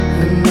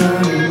and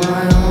not on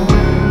my own.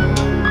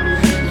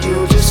 You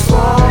just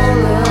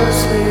fall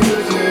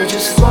asleep, you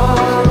just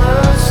fall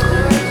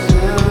asleep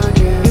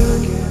again.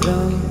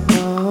 Don't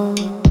know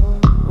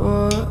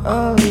what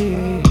I'll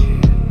leave.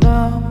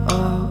 Now I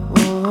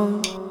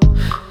won't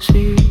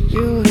see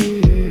you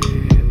here.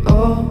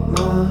 Oh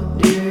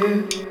my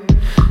dear,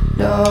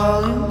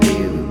 darling, be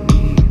with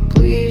me,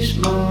 please,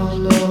 my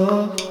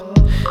love.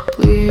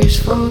 Please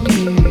forgive